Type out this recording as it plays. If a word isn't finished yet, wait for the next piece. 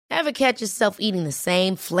Ever catch yourself eating the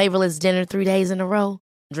same flavorless dinner 3 days in a row?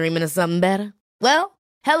 Dreaming of something better? Well,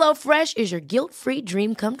 HelloFresh is your guilt-free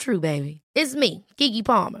dream come true, baby. It's me, Keke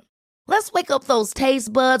Palmer. Let's wake up those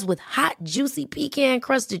taste buds with hot, juicy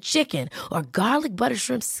pecan-crusted chicken or garlic butter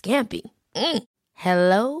shrimp scampi.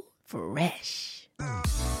 Hello Fresh.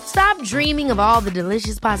 Stop dreaming of all the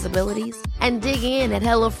delicious possibilities and dig in at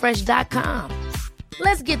HelloFresh.com.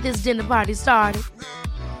 Let's get this dinner party started.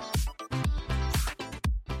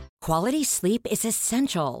 Quality sleep is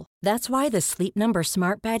essential. That's why the Sleep Number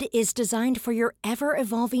Smart Bed is designed for your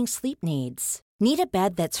ever-evolving sleep needs. Need a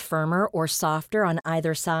bed that's firmer or softer on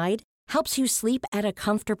either side? Helps you sleep at a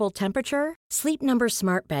comfortable temperature? Sleep Number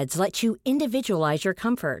Smart Beds let you individualize your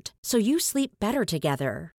comfort, so you sleep better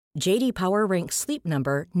together. J.D. Power ranks Sleep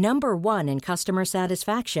Number number 1 in customer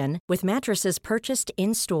satisfaction with mattresses purchased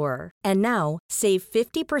in-store. And now, save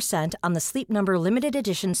 50% on the Sleep Number Limited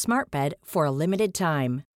Edition Smart Bed for a limited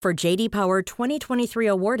time. For J.D. Power 2023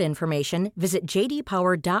 award information, visit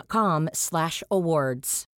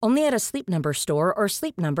jdpower.com/awards. Only at a Sleep Number store or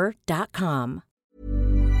sleepnumber.com.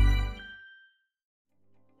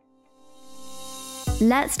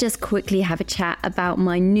 Let's just quickly have a chat about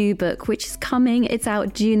my new book, which is coming. It's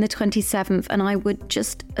out June the 27th, and I would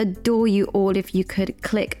just adore you all if you could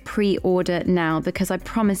click pre-order now, because I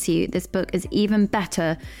promise you this book is even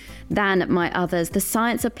better than my others. The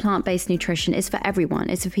Science of Plant-Based Nutrition is for everyone.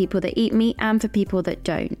 It's for people that eat meat and for people that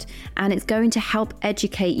don't. And it's going to help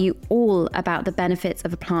educate you all about the benefits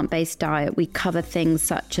of a plant-based diet. We cover things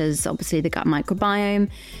such as, obviously, the gut microbiome,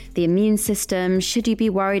 the immune system. Should you be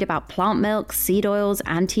worried about plant milk, seed oils,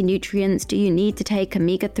 anti-nutrients? Do you need to take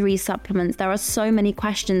omega-3 supplements? There are so many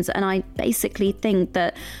questions, and I basically think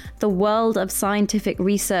that the world of scientific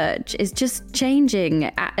research is just changing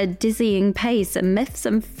at a dizzying pace, and myths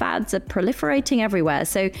and fads are proliferating everywhere.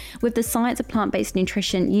 So with the Science of Plant-Based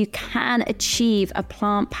Nutrition, you can achieve a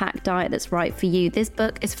plant-packed diet that's right for you. This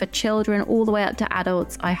book is for children all the way up to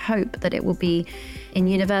adults. I hope that it will be in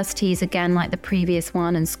universities again like the previous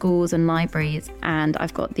one, and schools and libraries. And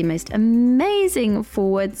I've got the most amazing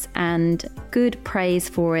forwards and good praise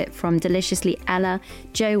for it from Deliciously Ella,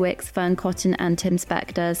 Joe Wicks, Fern Cotton and Tim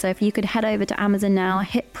Spector. So if you could head over to Amazon now,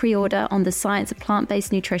 hit pre-order on the Science of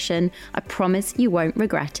Plant-Based Nutrition, I promise you won't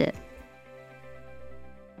regret it.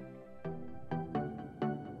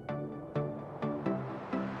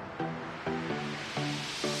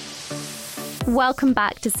 Welcome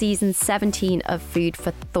back to season 17 of Food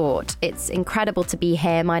for Thought. It's incredible to be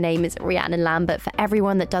here. My name is Rhiannon Lambert. For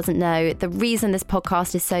everyone that doesn't know, the reason this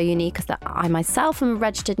podcast is so unique is that I myself am a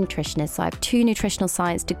registered nutritionist. So I have 2 nutritional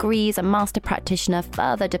science degrees, a master practitioner,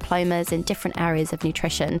 further diplomas in different areas of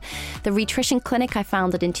nutrition. The Nutrition Clinic I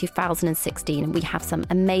founded in 2016, and we have some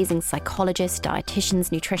amazing psychologists, dietitians,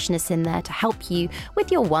 nutritionists in there to help you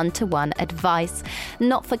with your one-to-one advice.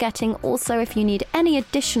 Not forgetting also, if you need any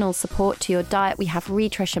additional support to your diet, we have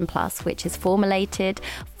Nutrition Plus, which is formulated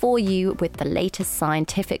for you with the latest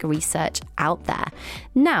scientific research out there.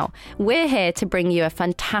 Now, we're here to bring you a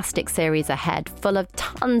fantastic series ahead, full of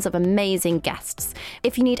tons of amazing guests.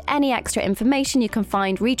 If you need any extra information, you can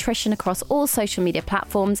find Nutrition across all social media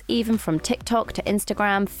platforms, even from TikTok to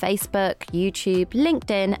Instagram, Facebook, YouTube,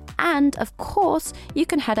 LinkedIn, and of course, you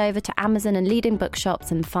can head over to Amazon and leading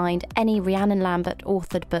bookshops and find any Rhiannon Lambert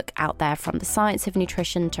authored book out there, from The Science of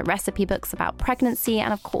Nutrition to recipe books about pregnancy,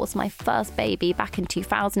 and of course my first baby back in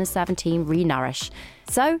 2017, Renourish.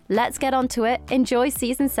 So let's get on to it. Enjoy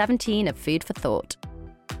season 17 of Food for Thought.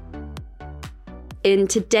 In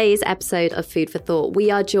today's episode of Food for Thought,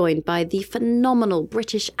 we are joined by the phenomenal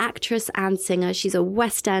British actress and singer. She's a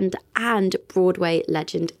West End and Broadway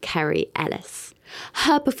legend, Kerry Ellis.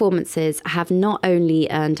 Her performances have not only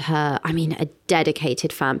earned her, a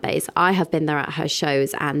dedicated fan base. I have been there at her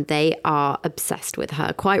shows and they are obsessed with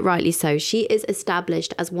her, quite rightly so. She is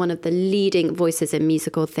established as one of the leading voices in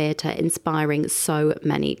musical theatre, inspiring so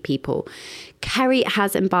many people. Kerry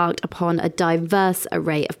has embarked upon a diverse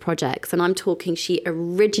array of projects, and I'm talking she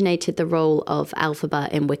originated the role of Elphaba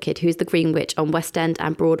in Wicked, who's the Green Witch on West End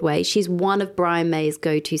and Broadway. She's one of Brian May's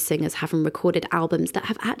go-to singers, having recorded albums that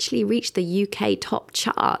have actually reached the UK top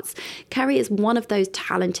charts. Kerry is one of those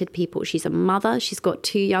talented people. She's a mother, she's got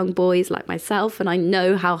 2 young boys like myself, and I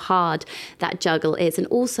know how hard that juggle is, and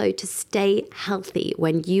also to stay healthy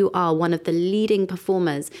when you are one of the leading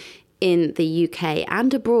performers in the UK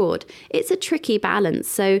and abroad. It's a tricky balance.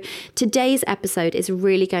 So today's episode is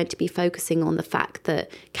really going to be focusing on the fact that,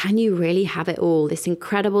 can you really have it all, this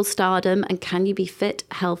incredible stardom, and can you be fit,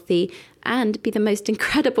 healthy and be the most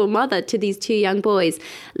incredible mother to these 2 young boys.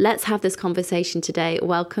 Let's have this conversation today.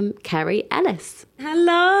 Welcome, Kerry Ellis.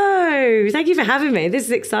 Hello. Thank you for having me. This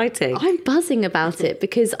is exciting. I'm buzzing about it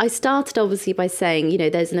because I started obviously by saying, you know,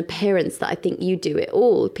 there's an appearance that I think you do it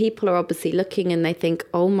all. People are obviously looking and they think,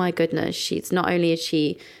 oh my goodness, she's not only is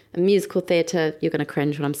she a musical theatre, you're going to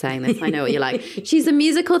cringe when I'm saying this, I know what you're like. She's a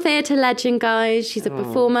musical theatre legend, guys. She's a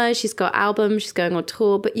performer, she's got albums, she's going on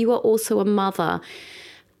tour, but you are also a mother.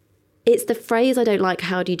 It's the phrase I don't like,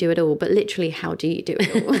 how do you do it all? But literally, how do you do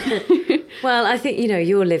it all? Well, I think, you know,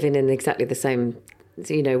 you're living in exactly the same,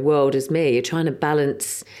 you know, world as me. You're trying to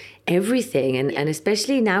balance everything. And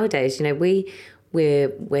especially nowadays, you know,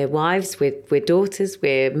 we're wives, we're daughters,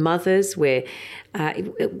 we're mothers, we're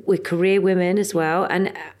career women as well.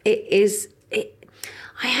 And I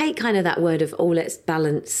hate kind of that word of, oh, let's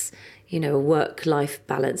balance, you know, work-life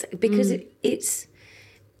balance, because it's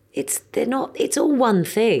all one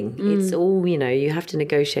thing. It's all, you know, you have to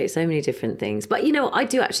negotiate so many different things. But, you know, I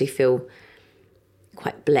do actually feel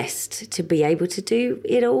quite blessed to be able to do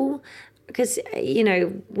it all, because, you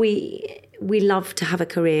know, we love to have a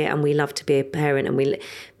career and we love to be a parent,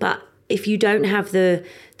 but if you don't have the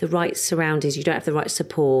right surroundings, you don't have the right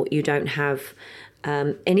support, you don't have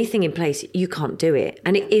anything in place, you can't do it.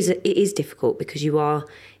 And it is difficult because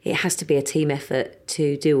it has to be a team effort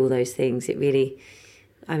to do all those things. It really,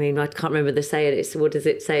 I mean, I can't remember the saying. What does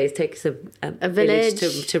it say? It takes a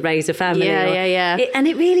village to raise a family. Yeah. And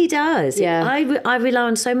it really does. Yeah. I rely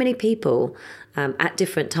on so many people at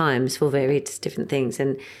different times for various different things,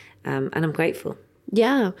 and I'm grateful.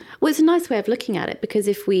 Yeah. Well, it's a nice way of looking at it, because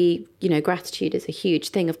if we, you know, gratitude is a huge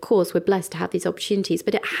thing. Of course, we're blessed to have these opportunities,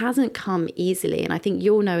 but it hasn't come easily. And I think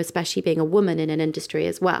you'll know, especially being a woman in an industry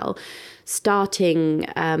as well, starting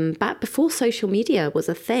back before social media was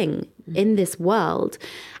a thing in this world.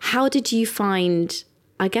 How did you find,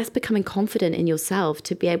 I guess, becoming confident in yourself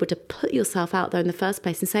to be able to put yourself out there in the first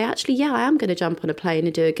place and say, actually, yeah, I am going to jump on a plane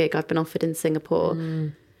and do a gig I've been offered in Singapore?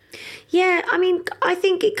 Yeah, I mean, I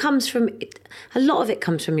think a lot of it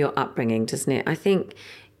comes from your upbringing, doesn't it? I think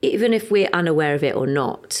even if we're unaware of it or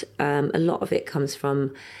not, a lot of it comes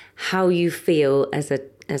from how you feel as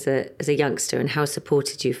a youngster and how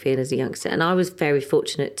supported you feel as a youngster. And I was very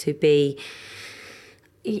fortunate to be,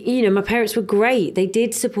 you know, my parents were great. They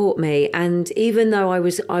did support me. And even though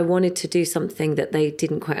I wanted to do something that they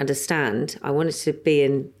didn't quite understand, I wanted to be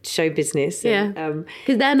in show business. Yeah.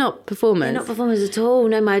 Because they're not performers. They're not performers at all.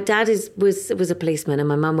 No, my dad was a policeman and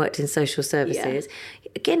my mum worked in social services.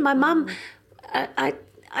 Yeah. Again, my mum,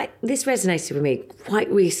 this resonated with me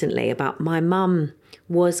quite recently about my mum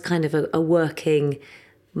was kind of a working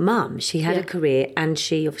mum. She had a career and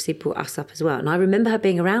she obviously brought us up as well. And I remember her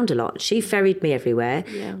being around a lot. She ferried me everywhere.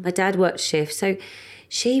 Yeah. My dad worked shifts. So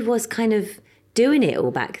she was kind of doing it all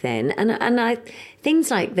back then. And things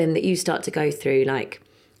like then that you start to go through, like,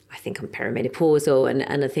 I think I'm perimenopausal,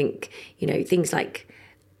 and I think, you know, things like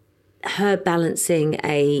her balancing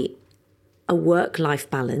a work-life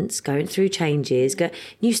balance, going through changes,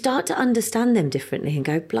 you start to understand them differently and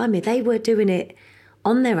go, blimey, they were doing it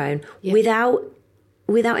on their own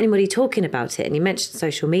without anybody talking about it. And you mentioned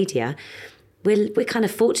social media. We're kind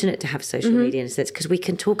of fortunate to have social media in a sense, because we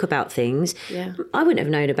can talk about things. Yeah. I wouldn't have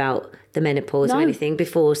known about the menopause or anything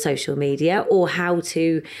before social media, or how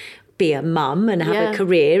to be a mum and have a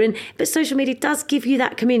career. But social media does give you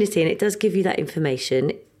that community and it does give you that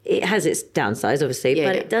information. It has its downsides, obviously,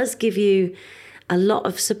 but it does give you a lot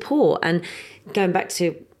of support. And going back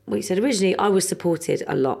to what you said originally, I was supported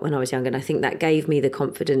a lot when I was younger, and I think that gave me the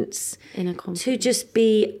confidence to just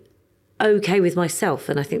be okay with myself,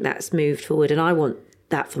 and I think that's moved forward, and I want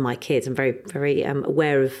that for my kids. I'm very, very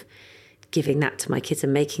aware of giving that to my kids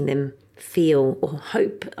and making them feel, or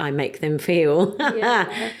hope I make them feel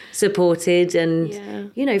supported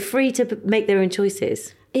and, you know, free to make their own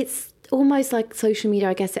choices. It's almost like social media,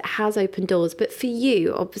 I guess it has opened doors, but for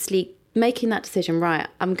you, obviously, making that decision, right,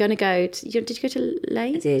 I'm going to go to, did you go to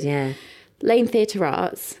Lane? I did, yeah. Lane Theatre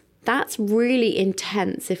Arts. That's really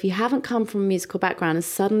intense. If you haven't come from a musical background and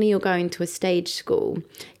suddenly you're going to a stage school,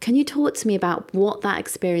 can you talk to me about what that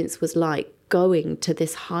experience was like, going to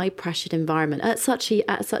this high-pressured environment at such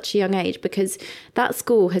a young age? Because that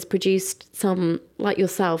school has produced some, like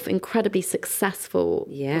yourself, incredibly successful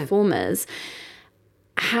performers.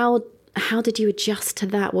 How did you adjust to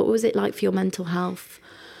that? What was it like for your mental health?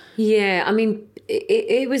 Yeah, I mean,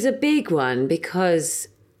 it was a big one because,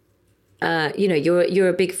 you know, you're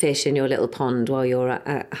a big fish in your little pond while you're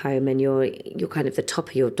at home, and you're kind of the top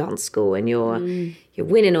of your dance school, and you're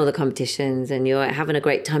winning all the competitions and you're having a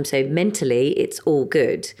great time. So mentally, it's all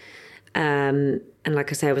good. And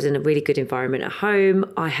like I say, I was in a really good environment at home.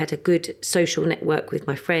 I had a good social network with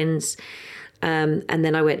my friends. And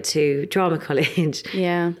then I went to drama college.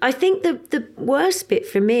 Yeah. I think the worst bit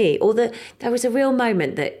for me, there was a real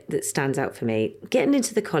moment that stands out for me. Getting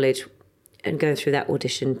into the college and going through that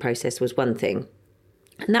audition process was one thing.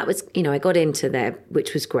 And that was, I got into there,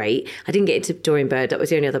 which was great. I didn't get into Doreen Bird. That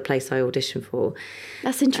was the only other place I auditioned for.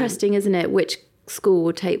 That's interesting, isn't it? Which school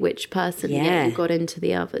would take which person. Yeah. You got into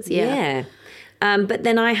the others. Yeah. But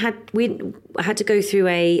then I had to go through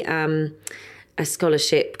a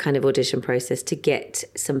scholarship kind of audition process to get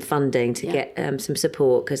some funding, to get some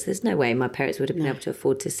support, because there's no way my parents would have been able to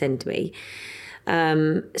afford to send me.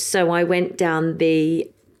 So I went down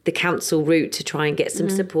the council route to try and get some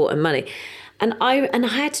support and money. And I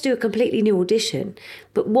had to do a completely new audition.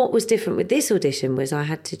 But what was different with this audition was I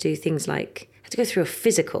had to do things like, I had to go through a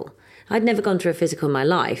physical. I'd never gone through a physical in my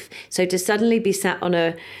life. So to suddenly be sat on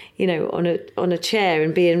a chair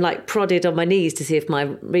and being like prodded on my knees to see if my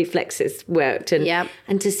reflexes worked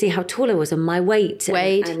and to see how tall I was and my weight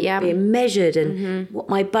and being measured and what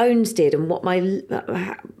my bones did and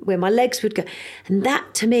where my legs would go. And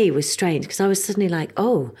that to me was strange, because I was suddenly like,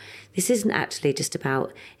 oh, this isn't actually just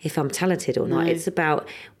about if I'm talented or not. It's about,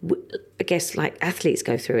 I guess, like athletes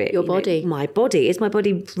go through it. Your body. My body. Is my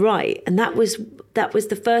body right? And that was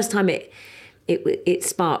the first time it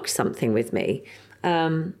sparked something with me.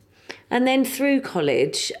 And then through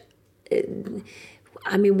college,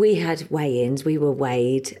 we had weigh-ins. We were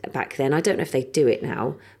weighed back then. I don't know if they do it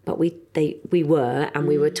now, but we were, and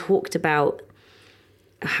we were talked about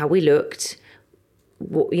how we looked.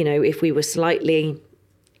 If we were slightly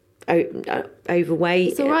overweight.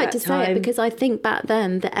 It's all right to say it, because I think back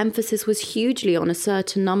then the emphasis was hugely on a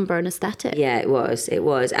certain number and aesthetic. Yeah, it was.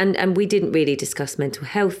 And we didn't really discuss mental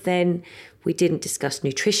health then. We didn't discuss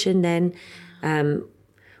nutrition then,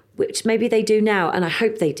 which maybe they do now, and I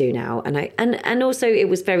hope they do now. And also it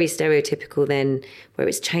was very stereotypical then, where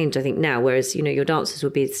it's changed, I think, now. Whereas, your dancers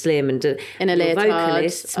would be slim and in a your leotard,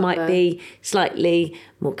 vocalists might be slightly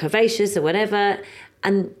more curvaceous or whatever.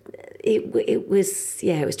 And it was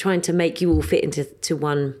trying to make you all fit into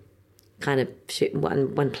one kind of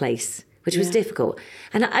one place, which was difficult.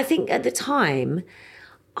 And I think at the time,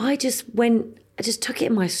 I just took it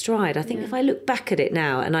in my stride. I think if I look back at it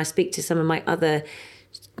now and I speak to some of my other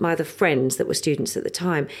friends that were students at the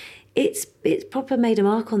time, it's proper made a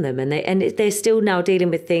mark on them, and they're still now dealing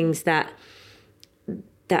with things that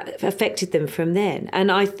affected them from then.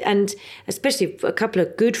 And especially a couple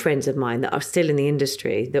of good friends of mine that are still in the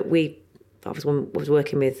industry that I was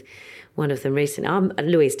working with one of them recently,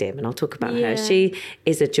 Louise Dearman, I'll talk about her. She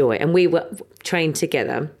is a joy. And we were trained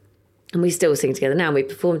together, and we still sing together now. And we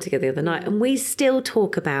performed together the other night, and we still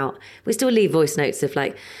leave voice notes of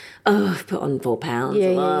like, oh, I've put on 4 pounds,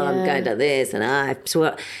 I'm going to this, and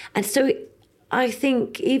so I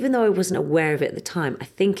think, even though I wasn't aware of it at the time, I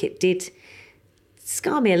think it did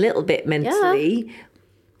scar me a little bit mentally,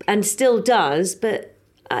 and still does, but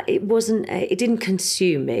it didn't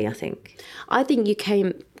consume me, I think. I think you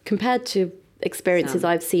came, compared to experiences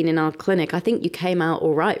I've seen in our clinic, I think you came out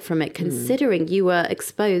all right from it, considering you were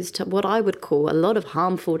exposed to what I would call a lot of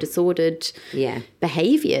harmful, disordered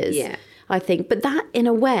behaviours, I think. But that, in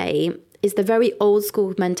a way, is the very old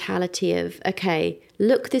school mentality of, okay,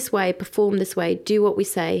 look this way, perform this way, do what we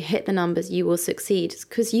say, hit the numbers, you will succeed.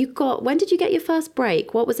 Because when did you get your first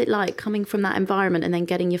break? What was it like coming from that environment and then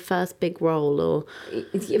getting your first big role? Or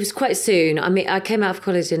it was quite soon. I came out of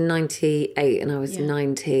college in 98 and I was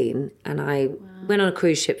 19, and I went on a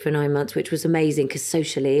cruise ship for 9 months, which was amazing because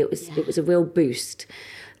socially it was a real boost.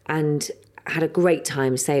 And had a great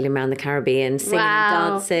time sailing around the Caribbean, singing and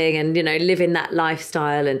dancing and, living that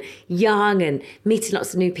lifestyle, and young and meeting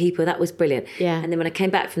lots of new people. That was brilliant. Yeah. And then when I came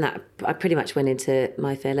back from that, I pretty much went into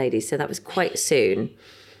My Fair Lady. So that was quite soon,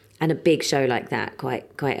 and a big show like that quite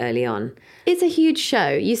early on. It's a huge show.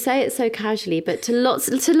 You say it so casually, but to lots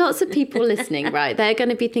of people listening, right, they're going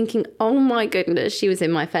to be thinking, oh my goodness, she was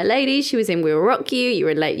in My Fair Lady, she was in We Will Rock You,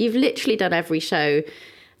 you've literally done every show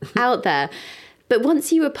out there. But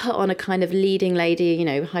once you were put on a kind of leading lady,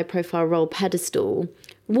 high profile role pedestal,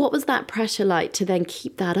 what was that pressure like to then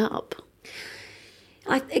keep that up?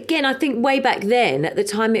 I think way back then, at the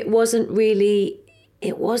time, it wasn't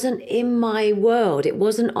in my world. It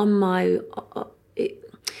wasn't on my,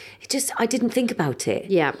 I didn't think about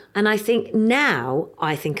it. Yeah. And I think now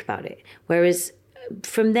I think about it. Whereas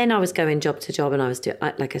from then I was going job to job, and I was doing,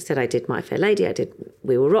 like I said, I did My Fair Lady, I did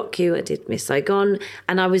We Will Rock You, I did Miss Saigon,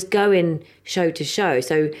 and I was going show to show.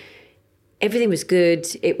 So everything was good.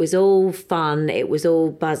 It was all fun. It was all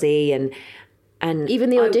buzzy, and And even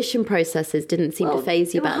the audition processes didn't seem to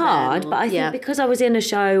faze you back then. They were hard, but I think because I was in a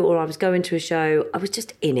show or I was going to a show, I was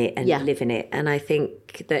just in it and living it. And I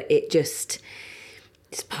think that it's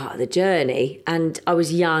part of the journey. And I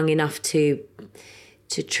was young enough to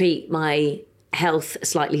treat my health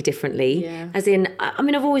slightly differently. Yeah. As in, I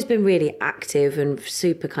mean, I've always been really active and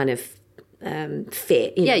super kind of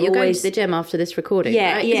fit. You're going to the gym after this recording,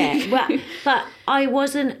 right? Yeah. But I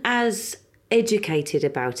wasn't as educated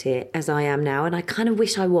about it as I am now, and I kind of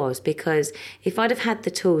wish I was, because if I'd have had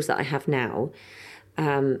the tools that I have now,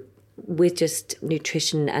 with just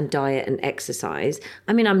nutrition and diet and exercise,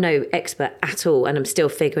 I mean, I'm no expert at all and I'm still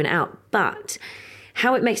figuring it out, but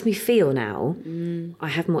how it makes me feel now, I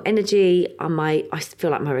have more energy, I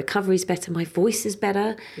feel like my recovery's better, my voice is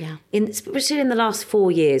better. Yeah. Especially in the last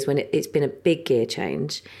 4 years when it's been a big gear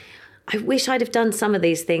change. I wish I'd have done some of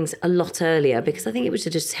these things a lot earlier, because I think it would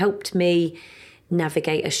have just helped me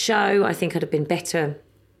navigate a show. I think I'd have been better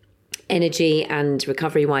energy and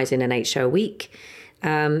recovery-wise in an 8-show week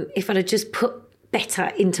if I'd have just put better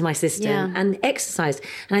into my system and exercise.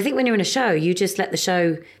 And I think when you're in a show, you just let the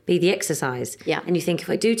show be the exercise. Yeah. And you think, if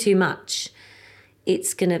I do too much, you'll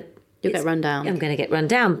get run down. I'm going to get run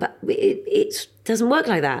down. But it doesn't work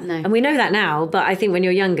like that. No. And we know that now. But I think when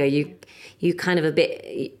you're younger, you kind of a bit,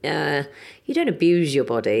 you don't abuse your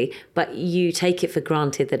body, but you take it for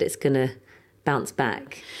granted that it's going to bounce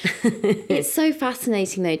back. It's so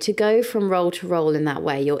fascinating, though, to go from role to role in that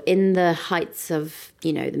way. You're in the heights of,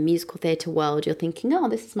 the musical theatre world. You're thinking, oh,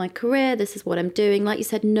 this is my career. This is what I'm doing. Like you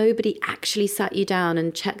said, nobody actually sat you down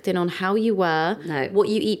and checked in on how you were, what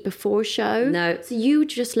you eat before a show. No. So you were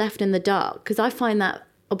just left in the dark. Because I find that,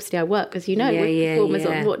 obviously I work, as you know, with performers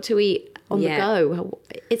on what to eat on the go.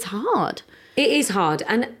 It's hard. It is hard,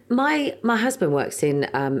 and my husband works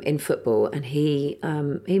in football, and he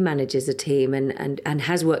manages a team and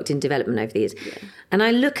has worked in development over the years. Yeah. And I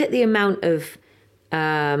look at the amount of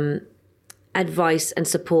advice and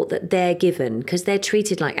support that they're given, because they're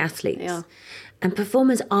treated like athletes. Yeah. And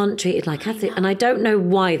performers aren't treated like athletes, and I don't know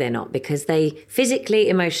why they're not, because they physically,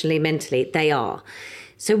 emotionally, mentally, they are.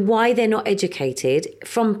 So why they're not educated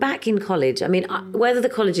from back in college? I mean, whether the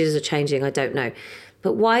colleges are changing, I don't know.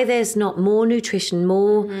 But why there's not more nutrition,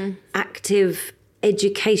 more active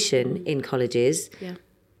education in colleges? Yeah,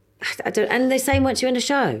 I don't. And they're saying once you're in a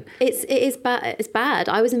show, it is bad. It's bad.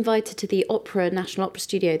 I was invited to the National Opera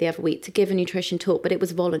Studio the other week to give a nutrition talk, but it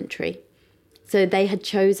was voluntary. So they had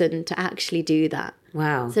chosen to actually do that.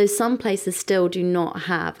 Wow. So some places still do not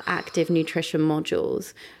have active nutrition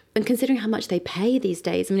modules. And considering how much they pay these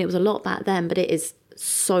days, I mean, it was a lot back then, but it is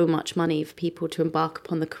so much money for people to embark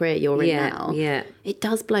upon the career you're in now. Yeah. It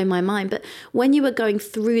does blow my mind. But when you were going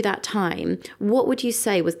through that time, what would you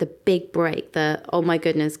say was the big break? Oh my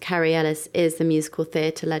goodness, Carrie Ellis is the musical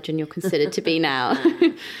theatre legend you're considered to be now.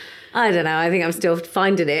 I don't know. I think I'm still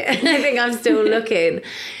finding it. I think I'm still looking.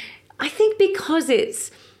 I think because it's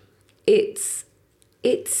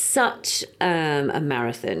such a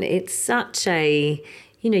marathon. It's such a,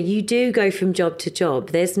 you do go from job to job.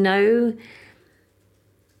 There's no...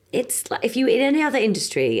 It's like if you were in any other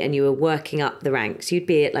industry and you were working up the ranks, I'd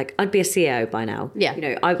be a CEO by now.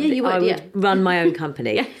 Yeah. I would run my own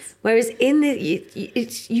company. Yes. Whereas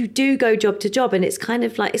you do go job to job, and it's kind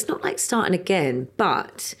of like, it's not like starting again,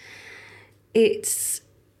 but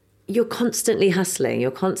you're constantly hustling.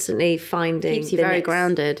 You're constantly finding. Keeps you very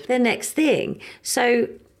grounded. The next thing. So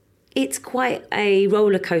it's quite a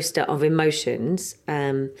roller coaster of emotions.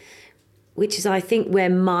 Which is, I think, where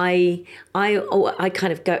I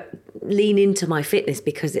kind of lean into my fitness,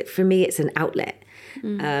 because for me it's an outlet.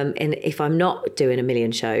 And if I'm not doing a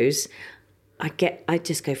million shows, I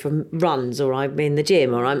just go for runs, or I'm in the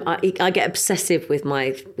gym, or I get obsessive with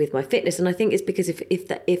my fitness. And I think it's because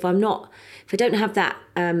if I don't have that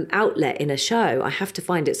outlet in a show, I have to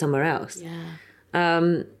find it somewhere else.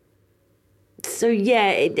 Yeah. So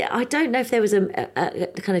yeah, I don't know if there was a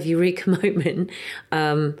kind of eureka moment.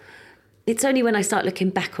 It's only when I start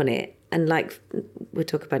looking back on it, and like we'll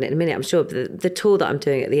talk about it in a minute, I'm sure, but the tour that I'm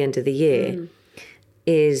doing at the end of the year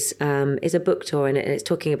is a book tour, and it's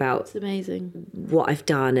talking about it's amazing what I've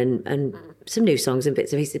done and some new songs and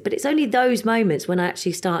bits and pieces. But it's only those moments when I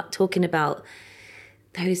actually start talking about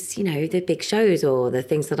those, the big shows or the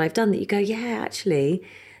things that I've done, that you go, yeah, actually,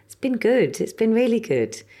 it's been good. It's been really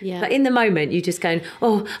good. Yeah. But in the moment, you're just going,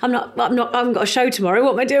 oh, I haven't got a show tomorrow.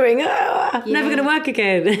 What am I doing? Never going to work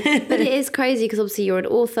again. But it is crazy, because obviously you're an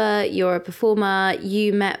author, you're a performer.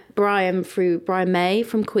 You met Brian through Brian May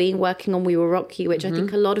from Queen, working on We Will Rock You, which I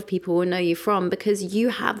think a lot of people will know you from, because you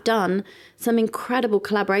have done some incredible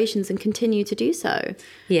collaborations and continue to do so.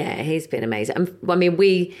 Yeah, he's been amazing. I mean,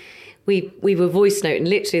 we were voice noting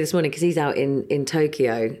literally this morning because he's out in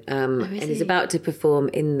Tokyo, and he's about to perform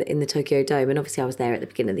in the Tokyo Dome. And obviously I was there at the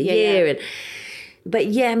beginning of the year. Yeah. But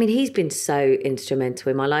I mean, he's been so instrumental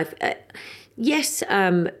in my life. Yes,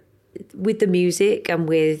 with the music and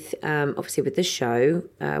with obviously with the show,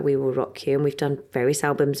 We Will Rock You, and we've done various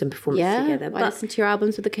albums and performances together. I listen to your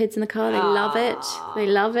albums with the kids in the car. They love it. They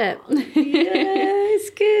love it. Yeah, it's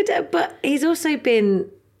good. But he's also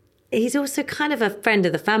kind of a friend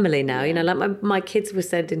of the family now. You know, like my kids were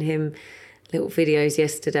sending him little videos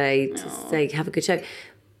yesterday to say, have a good show.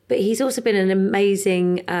 But he's also been an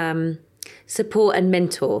amazing support and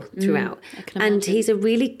mentor throughout. And he's a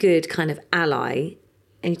really good kind of ally.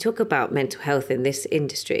 And you talk about mental health in this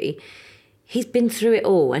industry. He's been through it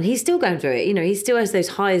all and he's still going through it. You know, he still has those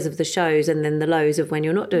highs of the shows and then the lows of when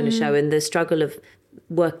you're not doing a show and the struggle of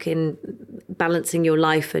working, balancing your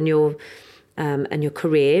life and your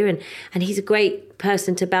career, and he's a great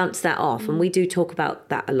person to bounce that off, and we do talk about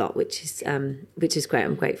that a lot, which is great.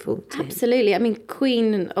 I'm grateful to him. Absolutely. I mean,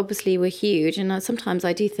 Queen obviously were huge, and sometimes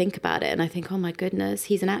I do think about it, and I think, oh my goodness,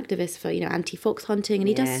 he's an activist for anti-fox hunting, and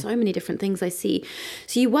he does so many different things. I see.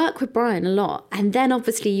 So you work with Brian a lot, and then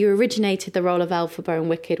obviously you originated the role of Elphaba in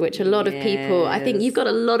Wicked, which a lot of people, I think you've got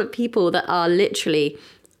a lot of people that are literally,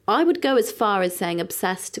 I would go as far as saying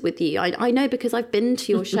obsessed with you. I know because I've been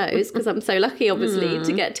to your shows, because I'm so lucky, obviously,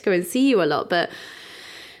 to get to go and see you a lot. But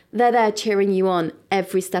they're there cheering you on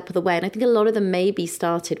every step of the way. And I think a lot of them maybe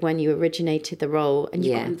started when you originated the role and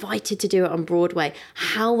you got invited to do it on Broadway.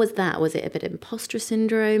 How was that? Was it a bit of imposter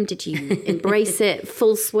syndrome? Did you embrace it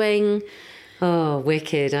full swing? Oh,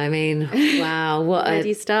 Wicked. I mean, wow. Where do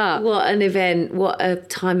you start? What an event. What a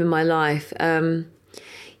time in my life.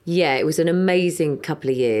 Yeah, it was an amazing couple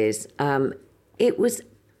of years. It was,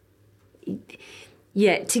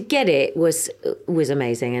 to get it was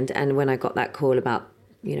amazing. And when I got that call about,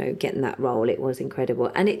 getting that role, it was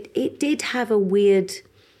incredible. And it did have a weird...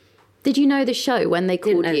 Did you know the show when they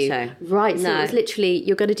called you? Didn't know the show. Right, so No. it was literally,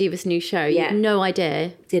 you're going to do this new show. You had no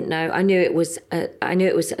idea. Didn't know. I knew it was a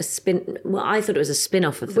spin... Well, I thought it was a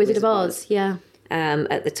spin-off of The Wizard of Oz, yeah.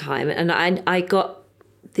 At the time. And I got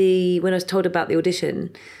when I was told about the audition,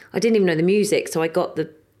 I didn't even know the music, so I got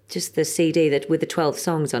just the CD with the 12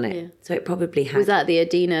 songs on it. Yeah. So it probably had... Was that the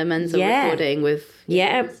Adina Menzel recording with...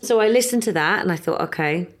 Yeah, so I listened to that and I thought,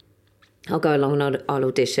 okay, I'll go along and I'll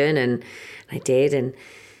audition, and I did, and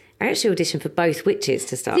I actually auditioned for both Witches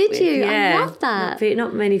to start with. Did you? Yeah. I love that.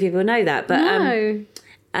 Not many people know that, but No.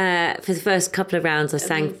 For the first couple of rounds I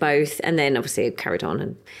sang both, and then obviously I carried on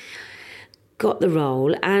and got the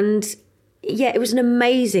role, and... Yeah, it was an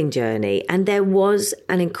amazing journey, and there was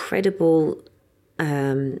an incredible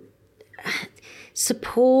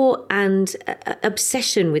support and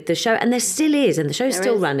obsession with the show, and there still is, and the show's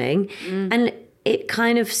still running, and it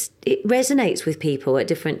resonates with people at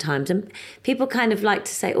different times, and people kind of like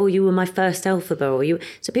to say, "Oh, you were my first Elphaba," or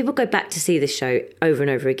so people go back to see the show over and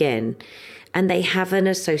over again, and they have an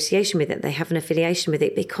association with it, they have an affiliation with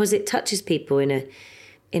it because it touches people in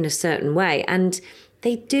a certain way, and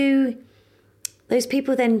they do. Those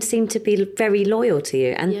people then seem to be very loyal to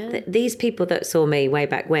you. And these people that saw me way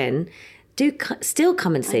back when do still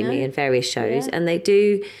come and see me in various shows. Yeah. And they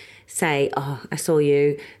do say, oh, I saw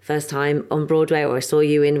you first time on Broadway, or I saw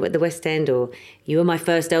you in the West End, or you were my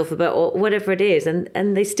first Elphaba, or whatever it is.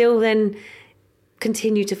 And they still then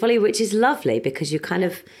continue to follow you, which is lovely because you kind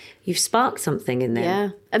of... You've sparked something in them. Yeah.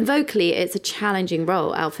 And vocally, it's a challenging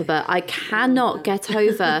role, Elphaba. I cannot get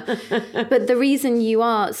over. But the reason you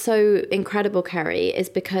are so incredible, Kerry, is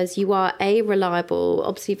because you are reliable,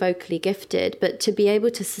 obviously vocally gifted, but to be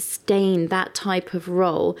able to sustain that type of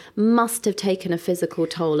role must have taken a physical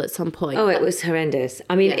toll at some point. Oh, it was horrendous.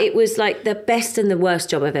 I mean, it was like the best and the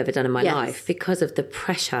worst job I've ever done in my life because of the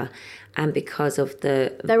pressure and because of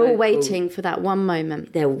the... They're all waiting for that one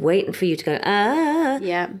moment. They're waiting for you to go, ah.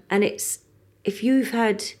 Yeah. And it's, if you've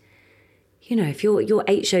had, if you're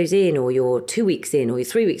 8 shows in, or you're 2 weeks in, or you're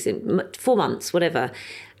 3 weeks in, 4 months, whatever,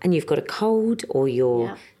 and you've got a cold, or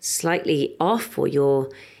you're slightly off, or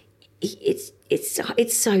it's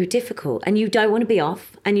so difficult, and you don't want to be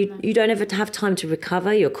off, and you don't ever have time to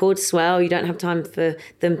recover. Your cords swell. You don't have time for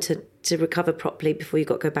them to recover properly before you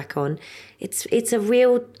got to go back on. It's a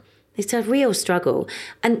real struggle.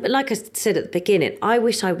 And like I said at the beginning, I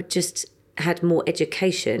wish I would just had more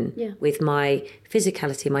education with my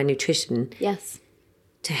physicality, my nutrition. Yes.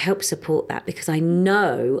 To help support that, because I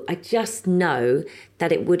just know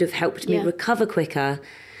that it would have helped me recover quicker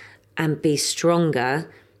and be stronger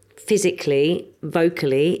physically,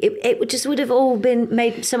 vocally, it just would have all been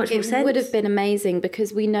made so much more sense. It would have been amazing,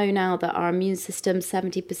 because we know now that our immune system,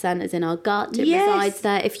 70% is in our gut. It resides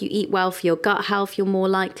there. If you eat well for your gut health, you're more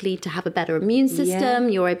likely to have a better immune system.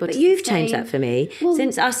 You're able to. But you've changed that for me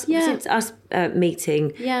since us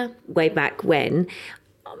meeting way back when.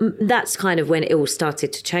 That's kind of when it all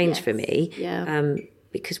started to change for me. Yeah.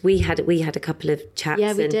 Because we had a couple of chats.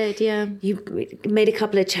 Yeah, we did. Yeah, you made a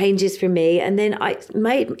couple of changes for me, and then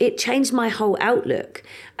it changed my whole outlook.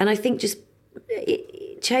 And I think just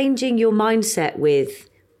changing your mindset with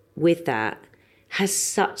that has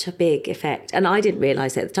such a big effect. And I didn't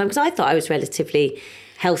realise it at the time, because I thought I was relatively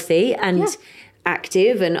healthy and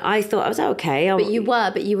active, and I thought I was okay. But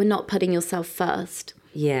you were not putting yourself first.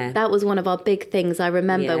 Yeah. That was one of our big things I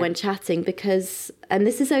remember when chatting, because, and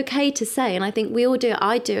this is okay to say, and I think we all do it,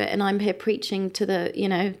 I do it, and I'm here preaching to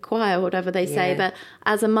the, choir, or whatever they say, but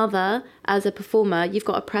as a mother, as a performer, you've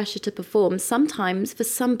got a pressure to perform. Sometimes, for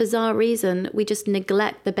some bizarre reason, we just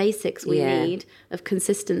neglect the basics we need of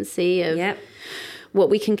consistency, of what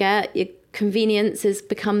we can get. Convenience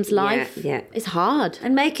becomes life. It's hard.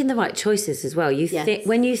 And making the right choices as well. You think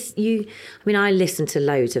when you I mean, I listen to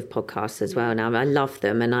loads of podcasts as well now. I love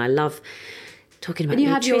them, and I love talking about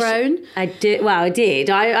nutrition. And you have your own? I did. Well, I did.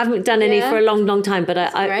 I haven't done any for a long, long time, but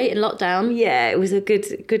That's great in lockdown. Yeah, it was a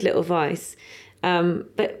good little vice.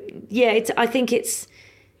 But yeah, I think it's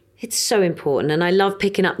so important, and I love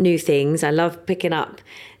picking up new things. I love picking up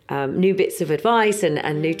new bits of advice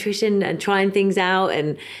and nutrition, and trying things out,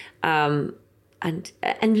 and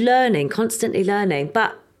learning, constantly learning.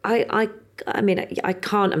 But I mean,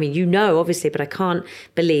 obviously, but I can't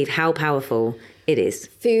believe how powerful it is.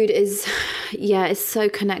 Food is, it's so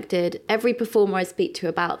connected. Every performer I speak to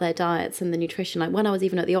about their diets and the nutrition, like when I was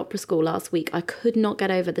even at the opera school last week, I could not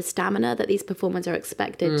get over the stamina that these performers are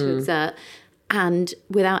expected to exert, and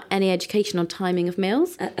without any education on timing of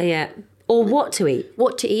meals. Or what to eat.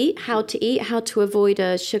 What to eat, how to avoid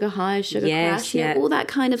a sugar high, sugar crash, all that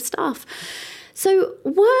kind of stuff. So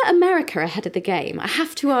were America ahead of the game? I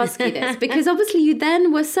have to ask you this, because obviously you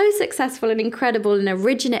then were so successful and incredible in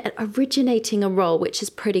originating a role, which is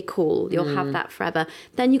pretty cool. You'll have that forever.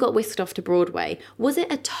 Then you got whisked off to Broadway. Was it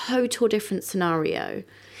a total different scenario?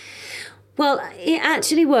 Well, it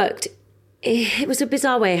actually worked. It was a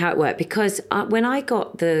bizarre way how it worked, because when I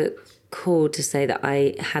got the call to say that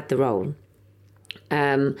I had the role,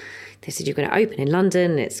 they said, you're going to open in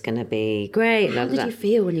London, it's going to be great. How did you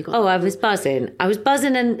feel when you got I was buzzing. I was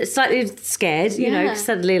buzzing and slightly scared,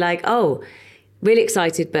 suddenly like, really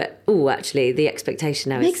excited, but actually the expectation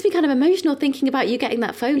now makes me kind of emotional thinking about you getting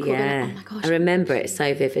that phone call. Yeah, oh my gosh. I remember it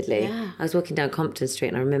so vividly. Yeah. I was walking down Compton Street,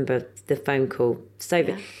 and I remember the phone call so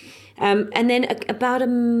vividly. And then about I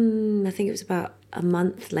think it was about a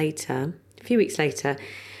month later, a few weeks later,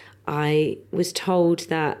 I was told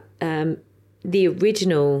that the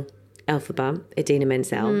original Elphaba, Idina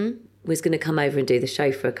Menzel, was going to come over and do the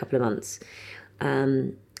show for a couple of months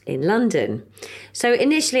in London. So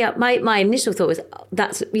initially, my initial thought was,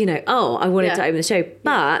 I wanted to open the show.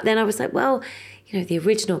 But then I was like, well, the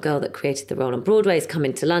original girl that created the role on Broadway is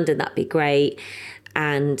coming to London. That'd be great.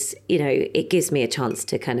 And, it gives me a chance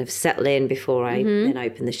to kind of settle in before I then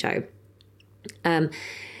open the show.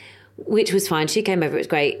 Which was fine. She came over, it was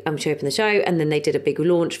great. She opened the show, and then they did a big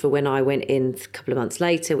launch for when I went in a couple of months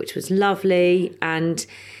later, which was lovely. And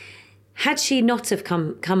had she not have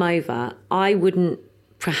come over, I wouldn't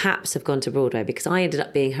perhaps have gone to Broadway, because I ended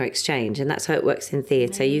up being her exchange, and that's how it works in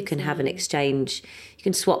theatre. You can have an exchange, you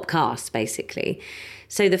can swap casts, basically.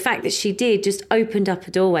 So the fact that she did just opened up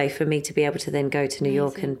a doorway for me to be able to then go to New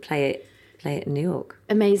York and play it in New York.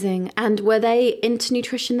 Amazing. And were they into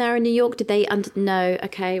nutrition there in New York? Did they know,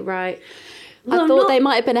 okay, right. Well, I thought they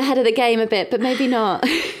might have been ahead of the game a bit, but maybe not.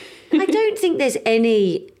 I don't think there's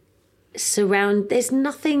any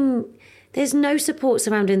there's no support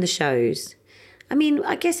surrounding the shows. I mean,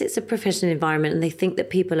 I guess it's a professional environment, and they think that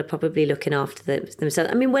people are probably looking after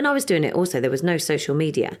themselves. I mean, when I was doing it also, there was no social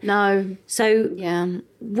media. No. So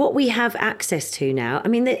what we have access to now, I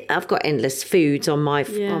mean, I've got endless foods on my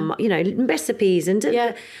recipes,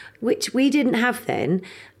 and which we didn't have then.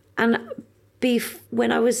 And beef,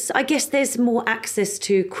 I guess there's more access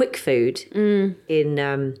to quick food in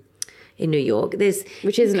New York,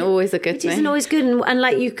 which isn't always a good thing. Which isn't always good, and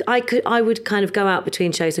like I would kind of go out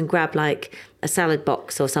between shows and grab like a salad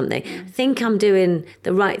box or something. Think I'm doing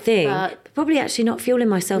the right thing, but probably actually not fueling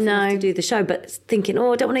myself enough to do the show. But thinking,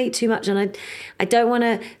 I don't want to eat too much, and I don't want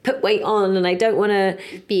to put weight on, and I don't want to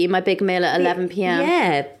be eating my big meal at 11 p.m.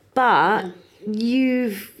 Yeah, but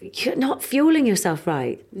you're not fueling yourself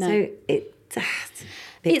right. No. So it.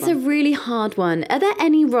 It's a really hard one. Are there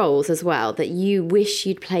any roles as well that you wish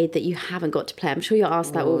you'd played that you haven't got to play? I'm sure you're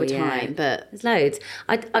asked that all the time, but there's loads.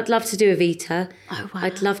 I'd love to do Evita. Oh, wow.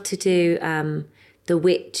 I'd love to do the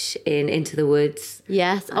witch in Into the Woods.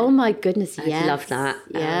 Yes. Oh my goodness, yes. I'd love that.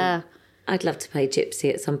 Yeah. I'd love to play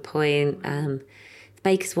Gypsy at some point.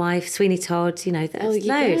 Baker's Wife, Sweeney Todd, there's loads.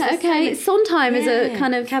 Yeah, okay. Sondheim is a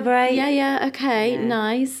kind of... Cabaret. Yeah, okay,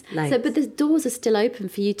 nice. Loads. So, but the doors are still open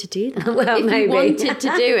for you to do that. Well, if maybe. you wanted to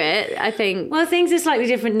do it, I think... Well, things are slightly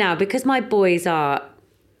different now because my boys are...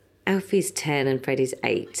 Alfie's 10 and Freddie's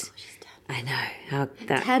 8. I know. How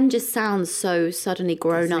that... 10 just sounds so suddenly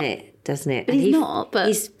grown up. Doesn't it? But he's not, but...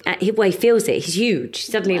 He feels it. He's huge.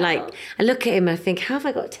 Suddenly, I look at him and I think, how have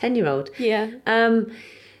I got a 10-year-old? Yeah.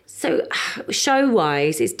 So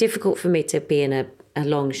show-wise, it's difficult for me to be in a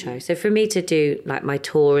long show. So for me to do like my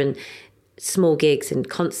tour and small gigs and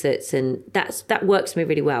concerts, and that works for me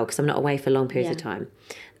really well because I'm not away for long periods of time.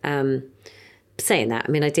 Saying that,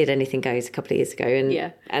 I mean, I did Anything Goes a couple of years ago,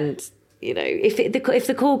 and if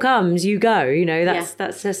the call comes, you go.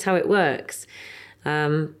 That's just how it works.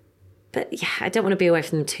 But yeah, I don't want to be away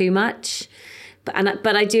from them too much.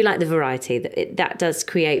 But I do like the variety. That does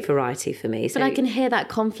create variety for me. So, but I can hear that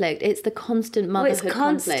conflict. It's the constant motherhood it's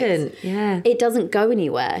constant, conflict. yeah. It doesn't go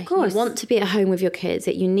anywhere. Of course. You want to be at home with your kids.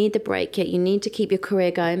 You need the break. Yet you need to keep your career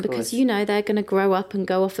going because they're going to grow up and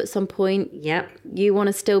go off at some point. Yep. You want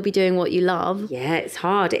to still be doing what you love. Yeah, it's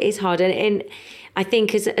hard. It is hard, and I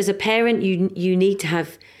think as a parent, you need to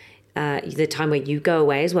have the time where you go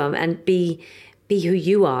away as well and be who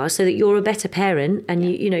you are so that you're a better parent and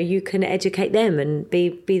you can educate them and be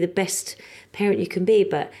the best parent you can be.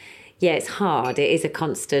 But yeah, it's hard. It is a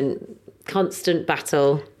constant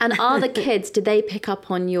battle. And are the kids, do they pick up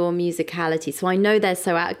on your musicality? So I know they're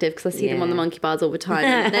so active because I see them on the monkey bars all the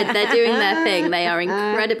time. They're doing their thing. They are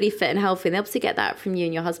incredibly fit and healthy. And they obviously get that from you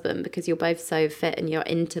and your husband because you're both so fit and you're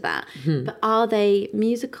into that. Mm-hmm. But are they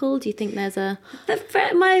musical? Do you think there's a...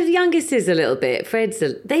 My youngest is a little bit.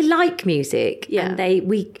 They like music. Yeah.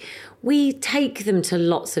 And we take them to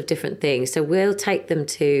lots of different things. So we'll take them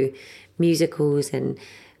to musicals and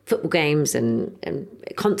football games and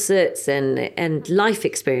concerts and life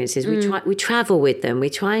experiences. We travel with them. We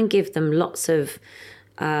try and give them lots of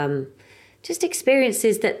just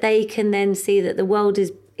experiences that they can then see that the world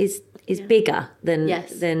is bigger than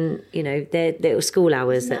their little school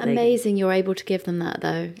hours. Isn't that amazing? You're able to give them that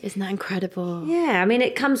though. Isn't that incredible? Yeah, I mean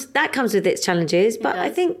that comes with its challenges, but I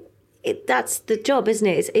think that's the job, isn't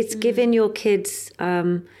it? It's giving your kids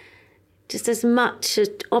just as much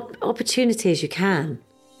opportunity as you can.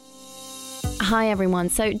 Hi everyone.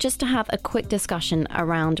 So just to have a quick discussion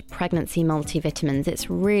around pregnancy multivitamins, it's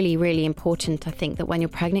really, really important, I think, that when you're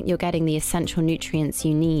pregnant, you're getting the essential nutrients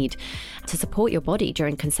you need to support your body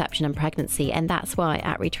during conception and pregnancy. And that's why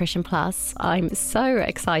at Nutrition Plus, I'm so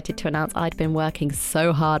excited to announce I'd been working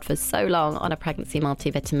so hard for so long on a pregnancy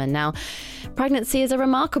multivitamin. Now, pregnancy is a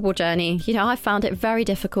remarkable journey. I found it very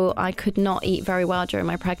difficult. I could not eat very well during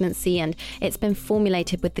my pregnancy, and it's been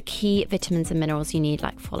formulated with the key vitamins and minerals you need,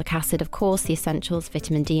 like folic acid, of course, the essentials,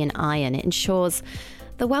 vitamin D and iron. It ensures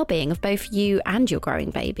the well-being of both you and your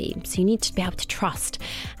growing baby. So you need to be able to trust.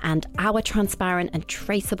 And our transparent and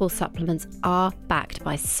traceable supplements are backed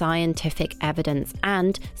by scientific evidence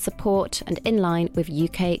and support and in line with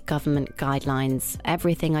UK government guidelines.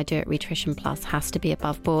 Everything I do at Nutrition Plus has to be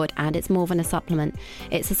above board, and it's more than a supplement.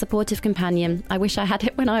 It's a supportive companion. I wish I had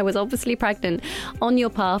it when I was obviously pregnant, on your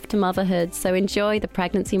path to motherhood. So enjoy the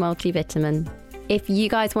pregnancy multivitamin. If you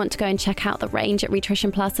guys want to go and check out the range at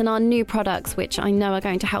Nutrition Plus and our new products, which I know are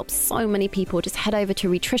going to help so many people, just head over to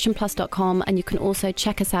nutritionplus.com, and you can also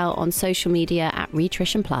check us out on social media at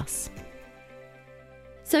Nutrition Plus.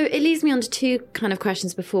 So it leads me on to two kind of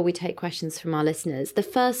questions before we take questions from our listeners. The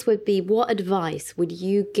first would be, what advice would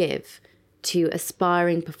you give to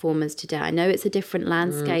aspiring performers today? I know it's a different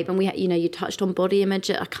landscape, and you touched on body image.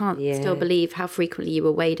 I can't still believe how frequently you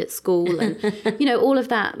were weighed at school, and all of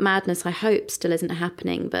that madness. I hope still isn't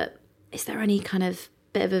happening. But is there any kind of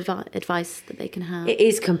bit of advice that they can have? It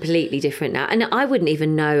is completely different now, and I wouldn't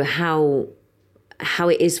even know how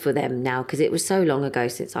it is for them now, because it was so long ago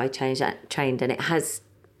since I trained, and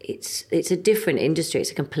it's a different industry. It's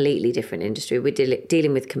a completely different industry. We're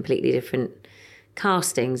dealing with completely different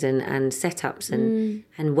castings and setups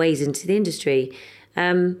and ways into the industry.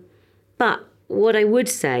 But what I would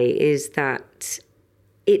say is that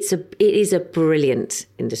it is a brilliant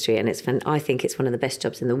industry, and I think it's one of the best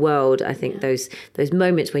jobs in the world. I think those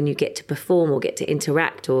moments when you get to perform or get to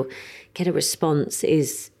interact or get a response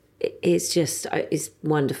is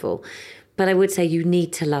wonderful. But I would say you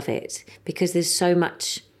need to love it, because there's so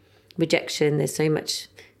much rejection. There's so much.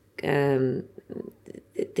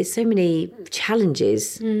 There's so many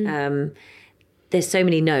challenges. There's so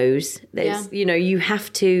many no's. You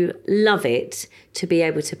have to love it to be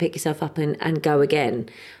able to pick yourself up and go again.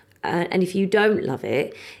 And if you don't love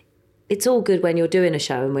it, it's all good when you're doing a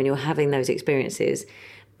show and when you're having those experiences.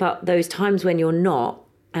 But those times when you're not,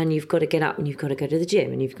 and you've got to get up and you've got to go to the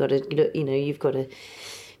gym and you've got to look, you've got to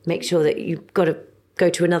make sure that you've got to go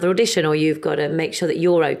to another audition, or you've got to make sure that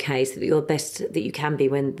you're okay so that you're best that you can be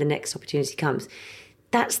when the next opportunity comes.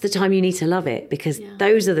 That's the time you need to love it, because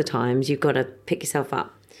those are the times you've got to pick yourself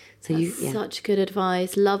up. So that's such good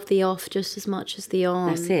advice. Love the off just as much as the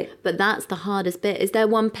on. That's it. But that's the hardest bit. Is there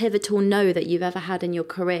one pivotal no that you've ever had in your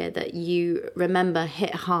career that you remember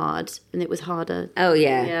hit hard and it was harder? Oh,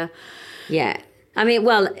 yeah. Yeah. I mean,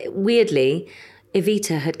 well, weirdly,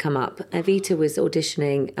 Evita had come up. Evita was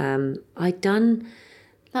auditioning. I'd done...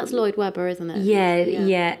 That's Lloyd Webber, isn't it?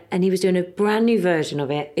 Yeah. And he was doing a brand new version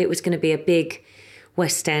of it. It was going to be a big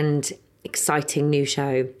West End, exciting new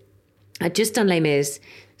show. I'd just done Les Mis.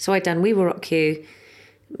 So I'd done We Will Rock You,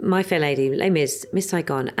 My Fair Lady, Les Mis, Miss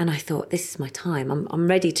Saigon. And I thought, this is my time. I'm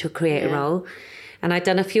ready to create a role. And I'd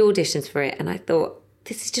done a few auditions for it. And I thought,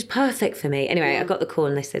 this is just perfect for me. Anyway, I got the call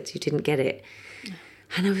and they said, you didn't get it.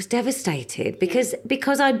 And I was devastated because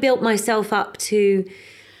I'd built myself up to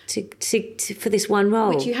for this one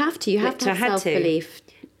role. Which you have to. You have to have self-belief.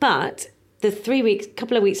 But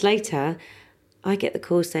couple of weeks later, I get the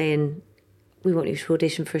call saying, we want you to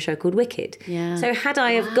audition for a show called Wicked. Yeah. So had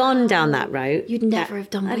I have gone down that route... You'd never have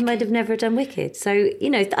done Wicked. I might have never done Wicked. So,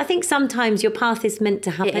 I think sometimes your path is meant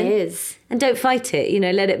to happen. It is. And don't fight it,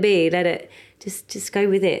 let it be, let it... Just go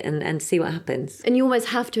with it and see what happens. And you always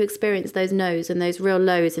have to experience those no's and those real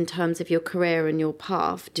lows in terms of your career and your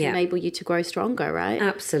path to enable you to grow stronger, right?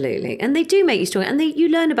 Absolutely. And they do make you stronger. And you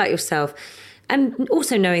learn about yourself. And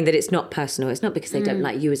also knowing that it's not personal. It's not because they don't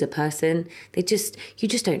like you as a person. You just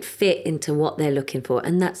don't fit into what they're looking for.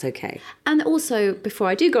 And that's okay. And also, before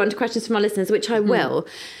I do go on to questions from our listeners, which I will...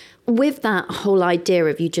 With that whole idea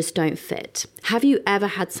of you just don't fit, have you ever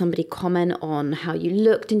had somebody comment on how you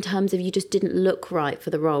looked in terms of you just didn't look right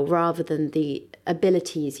for the role rather than the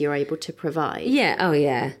abilities you're able to provide? Yeah. Oh,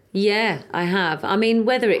 yeah. Yeah, I have. I mean,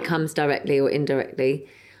 whether it comes directly or indirectly,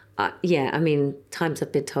 I mean, times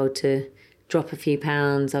I've been told to drop a few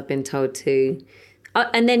pounds. I've been told to...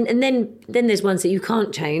 and then there's ones that you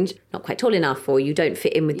can't change, not quite tall enough, or you don't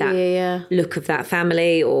fit in with that look of that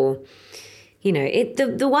family, or...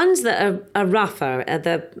 the ones that are rougher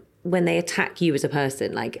are when they attack you as a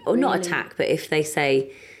person, not attack, but if they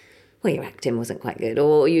say, well, your acting wasn't quite good,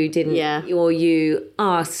 or you didn't, or you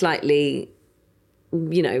are slightly,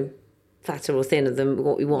 fatter or thinner than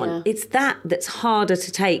what we want. Yeah. It's that's harder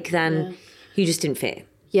to take than you just didn't fit.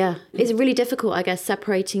 Yeah, it's really difficult, I guess,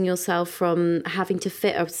 separating yourself from having to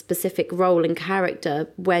fit a specific role and character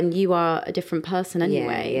when you are a different person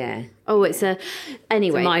anyway. Yeah. Oh, it's a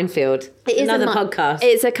minefield. It is another podcast.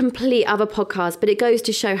 It's a complete other podcast, but it goes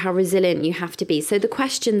to show how resilient you have to be. So the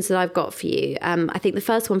questions that I've got for you, I think the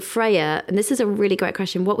first one, Freya, and this is a really great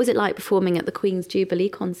question. What was it like performing at the Queen's Jubilee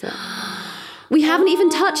concert? We haven't even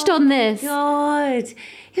touched on this. God,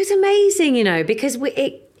 it was amazing, because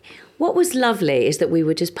what was lovely is that we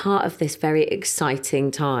were just part of this very exciting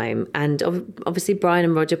time. And obviously Brian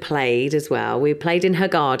and Roger played as well. We played in her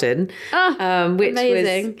garden,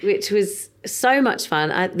 which was so much fun.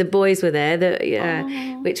 The boys were there,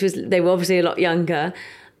 they were obviously a lot younger.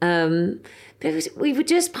 But we were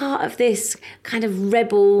just part of this kind of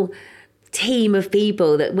rebel team of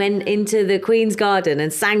people that went into the Queen's Garden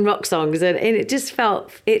and sang rock songs, and it just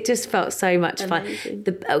felt so much fun.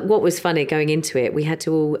 What was funny going into it, we had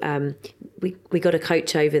to all we got a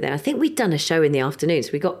coach over there. I think we'd done a show in the afternoon,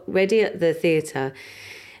 so we got ready at the theatre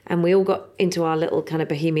and we all got into our little kind of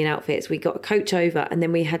bohemian outfits. We got a coach over and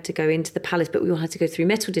then we had to go into the palace, but we all had to go through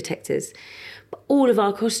metal detectors. All of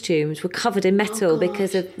our costumes were covered in metal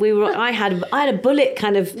because I had a bullet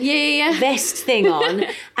kind of vest thing on,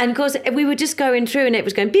 and of course we were just going through and it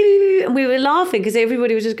was going beep, beep, beep, and we were laughing because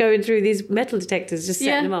everybody was just going through these metal detectors, just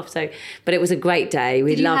setting them off. So, but it was a great day.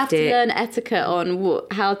 We loved it. Did you have to learn etiquette on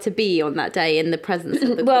how to be on that day in the presence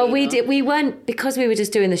of the Well, Queen? we did. We weren't, because we were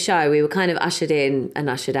just doing the show. We were kind of ushered in and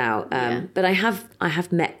ushered out. But I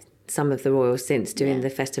have met some of the royals since doing the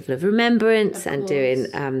Festival of Remembrance and doing.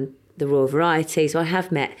 The Royal Variety, so I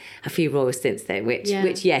have met a few royals since then, which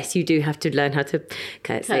yes, you do have to learn how to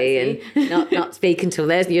curtsy. And not speak until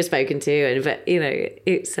you're spoken to, but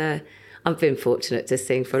it's I've been fortunate to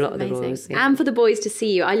sing for a lot of the royals. Yeah. And for the boys to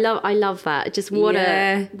see you. I love that. Just what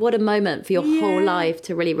a moment for your whole life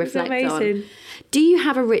to really reflect on. Do you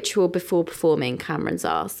have a ritual before performing, Cameron's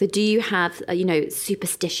asked? So do you have,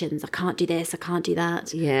 superstitions? I can't do this, I can't do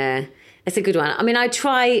that. Yeah, it's a good one. I mean, I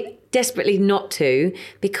try desperately not to,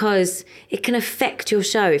 because it can affect your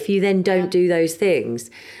show if you then don't do those things.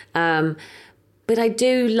 But I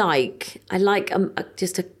like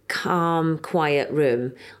just a calm, quiet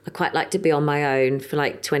room. I quite like to be on my own for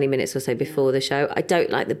like 20 minutes or so before the show. I don't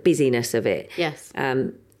like the busyness of it. Yes.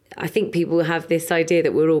 I think people have this idea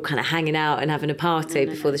that we're all kind of hanging out and having a party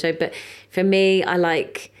before the show. But for me, I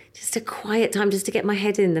like just a quiet time just to get my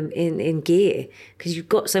head in gear, because you've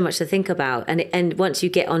got so much to think about. And once you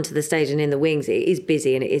get onto the stage and in the wings, it is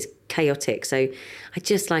busy and it is chaotic. So I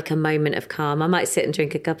just like a moment of calm. I might sit and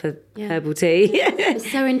drink a cup of herbal tea.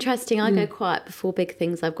 It's so interesting. I go quiet before big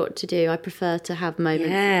things I've got to do. I prefer to have moments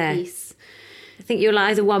of peace. I think you're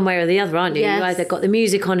either one way or the other, aren't you? Yes. You either got the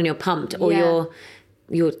music on and you're pumped, or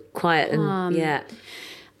you're quiet and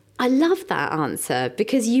I love that answer,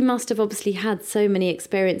 because you must have obviously had so many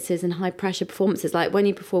experiences and high pressure performances. Like when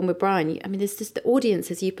you perform with Brian, there's just the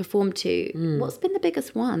audiences you perform to. What's been the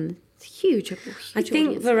biggest one? It's huge. I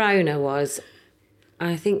think Verona was.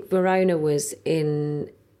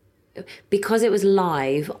 In, because it was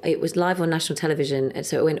live. It was live on national television, and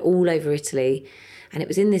so it went all over Italy, and it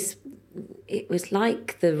was in this. It was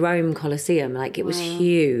like the Rome Colosseum. Like it was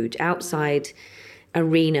huge outside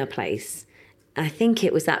arena place. I think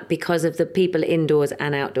it was that because of the people indoors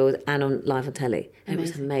and outdoors and on live on telly. It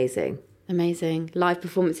was amazing. Amazing. Live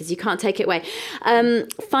performances. You can't take it away.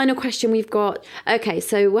 Final question we've got. Okay,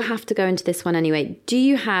 so we'll have to go into this one anyway. Do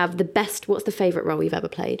you have what's the favourite role you've ever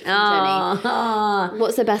played from Jenny?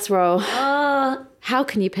 What's the best role? How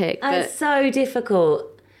can you pick? It's so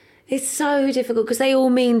difficult. It's so difficult because they all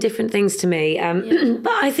mean different things to me.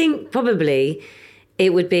 But I think probably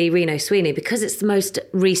it would be Reno Sweeney, because it's the most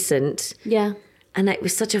recent. Yeah. And it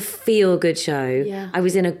was such a feel-good show. Yeah. I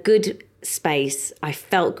was in a good space. I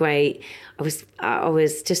felt great. I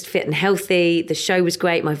was just fit and healthy. The show was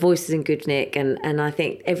great. My voice is in good nick. And I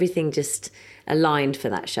think everything just aligned for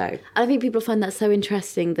that show. I think people find that so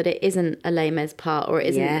interesting that it isn't a Les Mis part, or it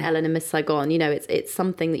isn't Ellen and Miss Saigon. It's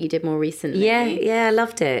something that you did more recently. Yeah, I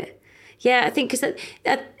loved it. Yeah, I think because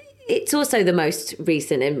it's also the most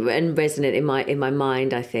recent and resonant in my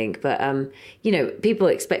mind, I think. But people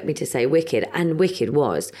expect me to say Wicked, and Wicked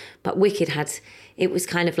was, but Wicked it was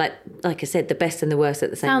kind of like I said, the best and the worst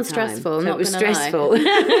at the same time. Sounds stressful. So it was stressful.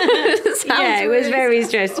 It was very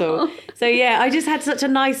stressful. So I just had such a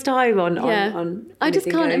nice time on I just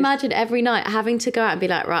can't imagine every night having to go out and be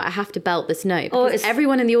like, right, I have to belt this note, because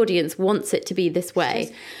everyone in the audience wants it to be this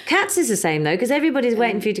way. Cats is the same though, because everybody's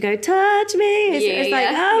waiting for you to go, touch me. It's like,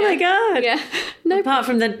 oh my God. Yeah. No, apart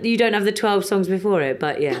from you don't have the 12 songs before it,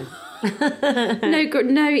 but yeah.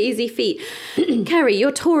 No easy feat. Kerry,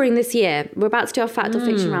 you're touring this year. We're about to do our fact or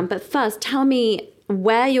fiction round, but first tell me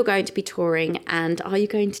where you're going to be touring, and are you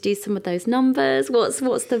going to do some of those numbers? What's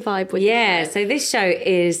the vibe with you? So this show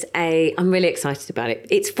is I'm really excited about it.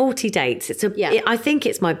 It's 40 dates. I think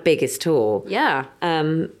it's my biggest tour. Yeah.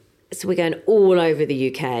 So we're going all over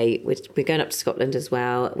the UK. We're going up to Scotland as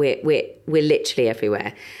well. We're literally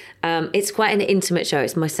everywhere. It's quite an intimate show.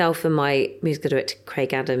 It's myself and my musical director,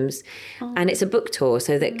 Craig Adams. And it's a book tour.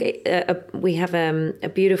 So that we have a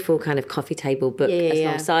beautiful kind of coffee table book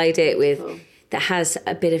alongside it that has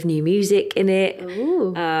a bit of new music in it.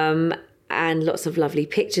 And lots of lovely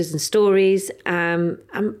pictures and stories. I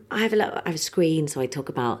have a screen, so I talk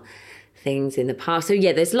about things in the past. So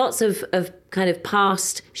there's lots of kind of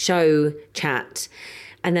past show chat.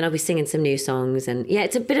 And then I'll be singing some new songs. And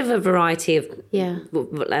it's a bit of a variety of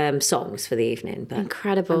songs for the evening. But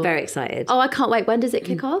incredible. I'm very excited. Oh, I can't wait. When does it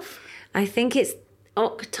kick off? I think it's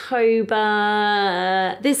October.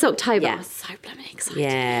 This October. Yeah. I'm so blooming excited.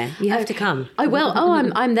 Yeah, you have to come. I will. Oh,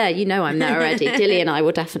 I'm there. You know I'm there already. Dilly and I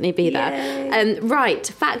will definitely be there. Right,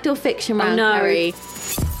 fact or fiction round, Kerry.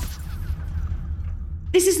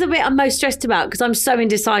 This is the bit I'm most stressed about because I'm so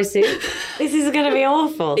indecisive. This is going to be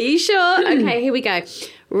awful. Are you sure? Okay, here we go.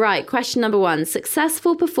 Right, question number 1.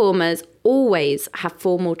 Successful performers always have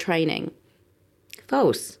formal training.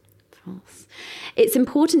 False. It's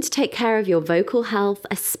important to take care of your vocal health,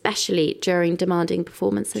 especially during demanding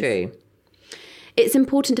performances. True. It's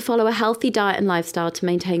important to follow a healthy diet and lifestyle to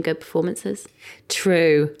maintain good performances.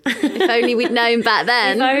 True. If only we'd known back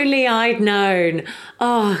then. If only I'd known.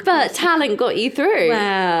 Oh, but talent got you through.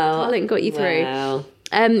 Wow. Talent got you through. Wow.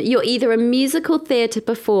 You're either a musical theatre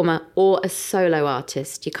performer or a solo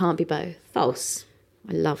artist. You can't be both. False.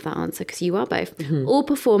 I love that answer because you are both. All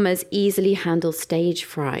performers easily handle stage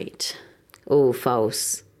fright. Oh,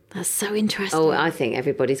 false. That's so interesting. Oh, I think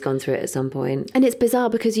everybody's gone through it at some point. And it's bizarre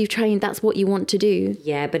because you've trained, that's what you want to do.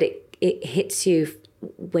 Yeah, but it hits you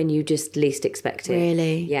when you just least expect it.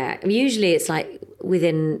 Really? Yeah. Usually it's like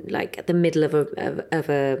within like the middle of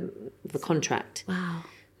a contract. Wow.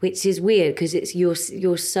 Which is weird because it's your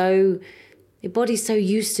body's so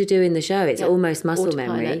used to doing the show. It's almost muscle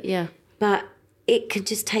Autopilot, memory. yeah. But it can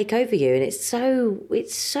just take over you, and it's so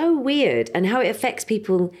weird, and how it affects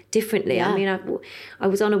people differently. Yeah. I mean, I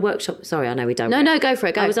was on a workshop. Sorry, I know we don't. No, go for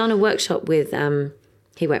it. Go. I was on a workshop with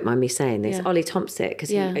he won't mind me saying this, Ollie Thompson, because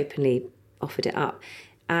he openly offered it up.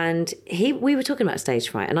 And we were talking about stage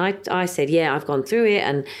fright, and I said, yeah, I've gone through it,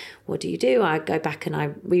 and what do you do? I go back and I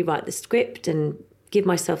rewrite the script and give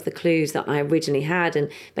myself the clues that I originally had and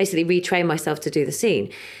basically retrain myself to do the scene.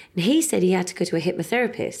 And he said he had to go to a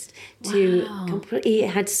hypnotherapist he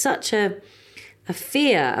had such a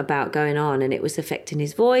fear about going on, and it was affecting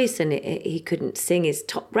his voice, and he couldn't sing his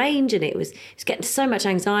top range, and it was getting so much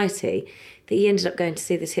anxiety that he ended up going to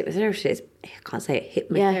see this hypnotherapist. I can't say it,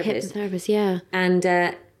 hypnotherapist. Yeah, hypnotherapist, yeah.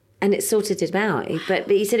 And it sorted him out. But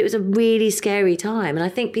he said it was a really scary time. And I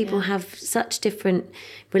think people have such different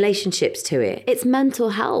relationships to it. It's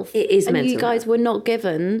mental health. It is and mental you guys health. were not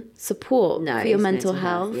given support for your it's mental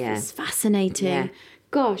health. Yeah. It's fascinating. Yeah.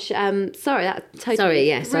 Gosh, sorry, that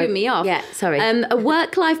totally threw me off. Yeah, sorry. A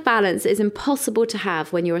work-life balance is impossible to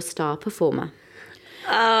have when you're a star performer.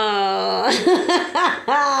 Oh.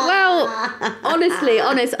 Well, honestly,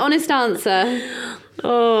 honest answer.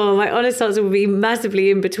 Oh, my honest answer would be massively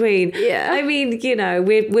in between. Yeah. I mean,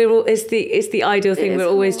 we're all, it's the ideal thing. We're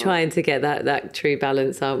always hard. trying to get that true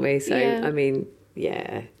balance, aren't we? So, Yeah. I mean,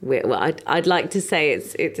 yeah. I'd like to say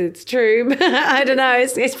it's true. I don't know.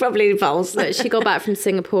 It's probably false. But she got back from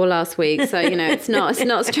Singapore last week, so it's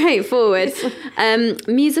not straightforward.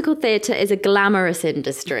 Musical theatre is a glamorous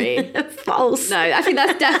industry. False. No, I think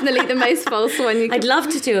that's definitely the most false one. I'd love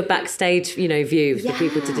to do a backstage, view for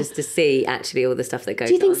people to see actually all the stuff that goes on.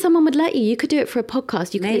 Do you think someone would let you? You could do it for a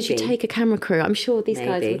podcast. You could Maybe. literally take a camera crew. I'm sure these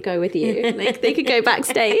guys Maybe. would go with you. They could go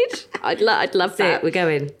backstage. I'd love That's that. it, we're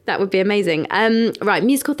going. That would be amazing. Right,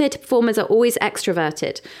 musical theatre performers are always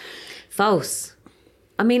extroverted. False.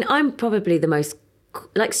 I mean, I'm probably the most,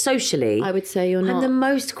 socially. I would say you're not. I'm the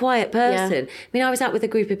most quiet person. Yeah. I mean, I was out with a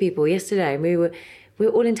group of people yesterday, and we were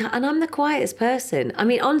all in town, and I'm the quietest person. I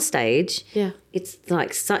mean, on stage, it's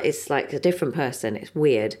like a different person. It's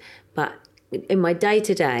weird, but in my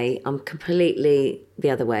day-to-day, I'm completely the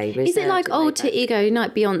other way. Is it like alter ego?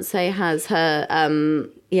 Like Beyonce has her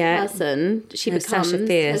person. She Her becomes Sasha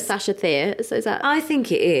Fierce. her Sasha Fierce. Is that? I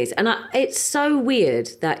think it is. And it's so weird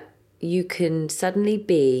that you can suddenly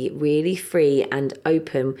be really free and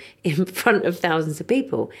open in front of thousands of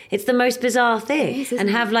people. It's the most bizarre thing. And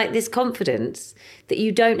have this confidence that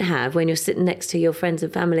you don't have when you're sitting next to your friends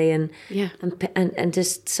and family and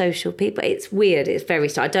just social people. It's weird. It's very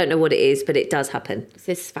strange. I don't know what it is, but it does happen.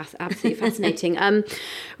 This is absolutely fascinating.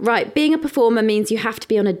 Right, being a performer means you have to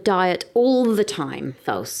be on a diet all the time.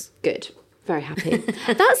 False. Good. Very happy.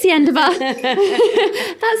 That's the end of our fact and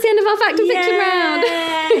fiction round.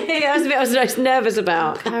 That was the bit I was most nervous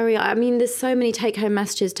about. Carrie, I mean, there's so many take-home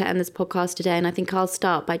messages to end this podcast today, and I think I'll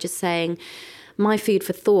start by just saying my food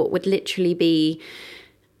for thought would literally be,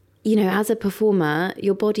 as a performer,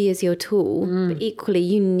 your body is your tool, but equally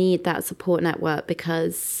you need that support network,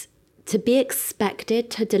 because to be expected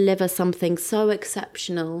to deliver something so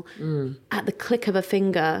exceptional at the click of a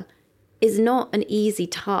finger is not an easy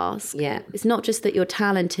task. Yeah. It's not just that you're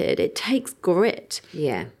talented, it takes grit.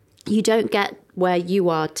 Yeah. You don't get where you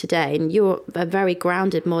are today, and you're a very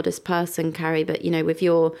grounded, modest person, Carrie, but with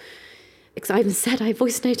your, because I even said I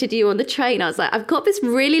voice noted you on the train. I was like, I've got this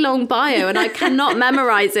really long bio and I cannot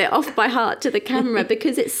memorize it off by heart to the camera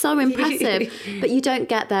because it's so impressive. But you don't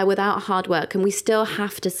get there without hard work. And we still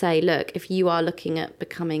have to say, look, if you are looking at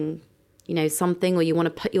becoming something, or you want to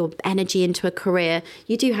put your energy into a career,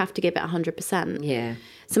 you do have to give it 100%. Yeah.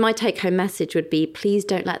 So my take-home message would be, please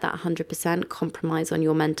don't let that 100% compromise on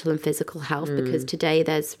your mental and physical health, because today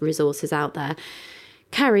there's resources out there.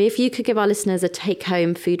 Carrie, if you could give our listeners a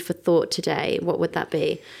take-home food for thought today, what would that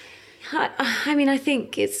be? I mean, I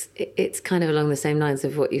think it's kind of along the same lines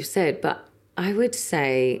of what you've said, but I would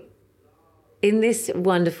say in this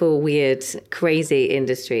wonderful, weird, crazy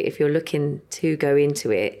industry, if you're looking to go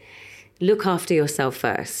into it, look after yourself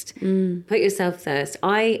first. Put yourself first.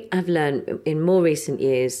 I have learned in more recent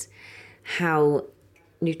years how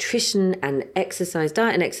nutrition and exercise,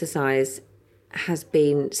 diet and exercise, has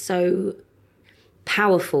been so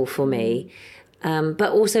powerful for me.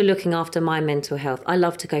 but also looking after my mental health. I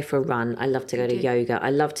love to go for a run. I love to go to yoga. I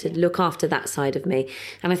love to look after that side of me.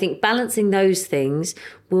 And I think balancing those things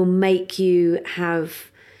will make you have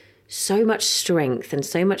so much strength and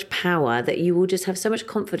so much power that you will just have so much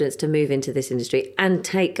confidence to move into this industry and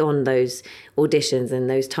take on those auditions and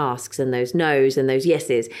those tasks and those no's and those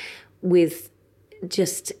yeses with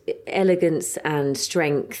just elegance and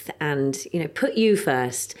strength, and put you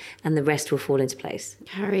first and the rest will fall into place.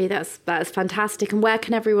 Carrie, that's fantastic. And where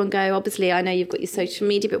can everyone go? Obviously, I know you've got your social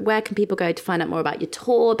media, but where can people go to find out more about your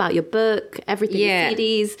tour, about your book, everything, your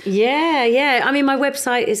CDs? Yeah. I mean, my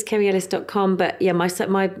website is kerryellis.com, but my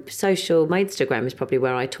Instagram is probably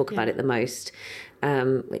where I talk about it the most.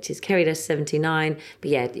 Which is kerryellis79.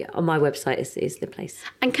 But on my website is the place.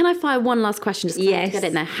 And can I fire one last question just to get it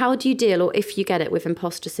in there? How do you deal, or if you get it, with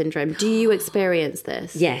imposter syndrome? Do you experience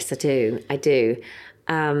this? Yes, I do. In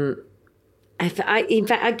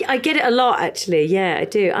fact, I get it a lot, actually. Yeah, I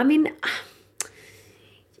do. I mean,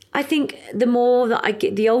 I think the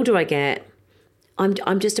older I get,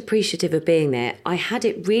 I'm just appreciative of being there. I had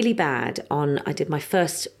it really bad I did my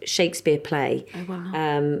first Shakespeare play. Oh,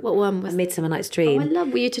 wow. What one was A Midsummer Night's Dream. Oh, I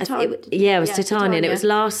love. Were you Titania? It was Titania, and it was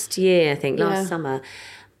last year, I think, last summer.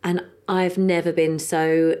 And I've never been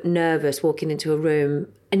so nervous walking into a room.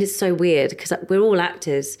 And it's so weird because we're all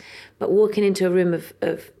actors, but walking into a room of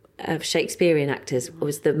Shakespearean actors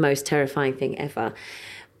was the most terrifying thing ever.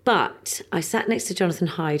 But I sat next to Jonathan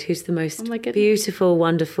Hyde, who's the most beautiful,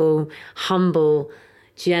 wonderful, humble,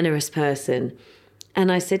 generous person.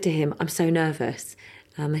 And I said to him, I'm so nervous.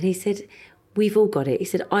 And he said, we've all got it. He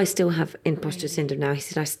said, I still have imposter syndrome now. He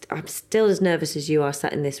said, I'm still as nervous as you are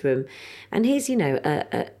sat in this room. And he's,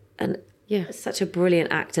 such a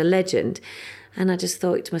brilliant actor, legend. And I just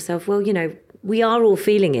thought to myself, well, we are all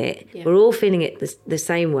feeling it. Yeah. We're all feeling it the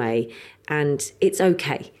same way. And it's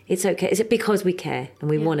okay. It's okay. Is it because we care and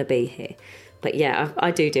we want to be here? But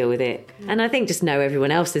I do deal with it. And I think just know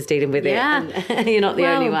everyone else is dealing with it. And you're not the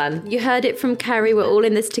only one. You heard it from Carrie. We're all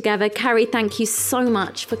in this together. Carrie, thank you so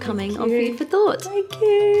much for coming on Food for Thought. Thank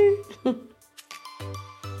you.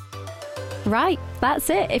 Right, that's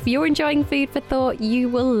it. If you're enjoying Food for Thought, you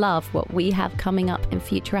will love what we have coming up in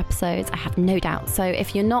future episodes, I have no doubt. So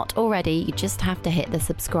if you're not already, you just have to hit the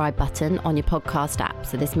subscribe button on your podcast app.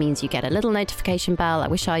 So this means you get a little notification bell. I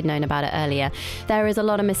wish I'd known about it earlier. There is a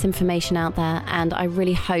lot of misinformation out there, and I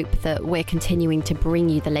really hope that we're continuing to bring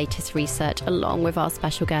you the latest research along with our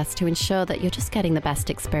special guests to ensure that you're just getting the best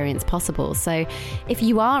experience possible. So if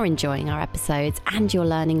you are enjoying our episodes and you're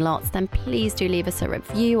learning lots, then please do leave us a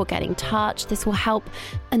review or get in touch. This will help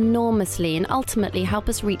enormously and ultimately help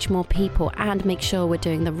us reach more people and make sure we're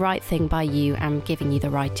doing the right thing by you and giving you the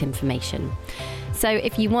right information. So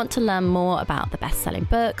if you want to learn more about the best-selling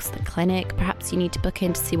books, the clinic, perhaps you need to book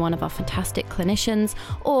in to see one of our fantastic clinicians,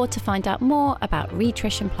 or to find out more about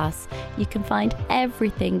Rhitrition Plus, you can find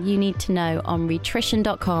everything you need to know on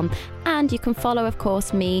rhitrition.com. And you can follow, of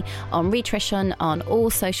course, me on Rhitrition on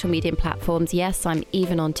all social media platforms. Yes, I'm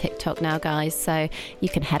even on TikTok now, guys, so you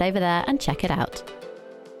can head over there and check it out.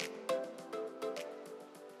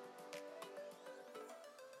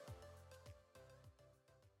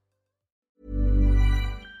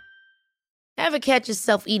 Ever catch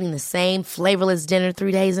yourself eating the same flavorless dinner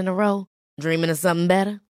 3 days in a row? Dreaming of something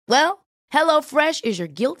better? Well, HelloFresh is your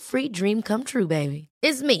guilt-free dream come true, baby.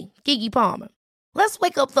 It's me, Keke Palmer. Let's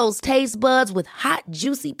wake up those taste buds with hot,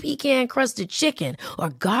 juicy pecan-crusted chicken or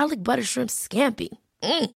garlic butter shrimp scampi.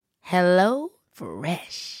 Hello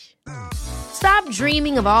Fresh. Stop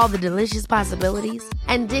dreaming of all the delicious possibilities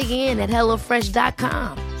and dig in at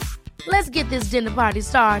HelloFresh.com. Let's get this dinner party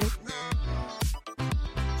started.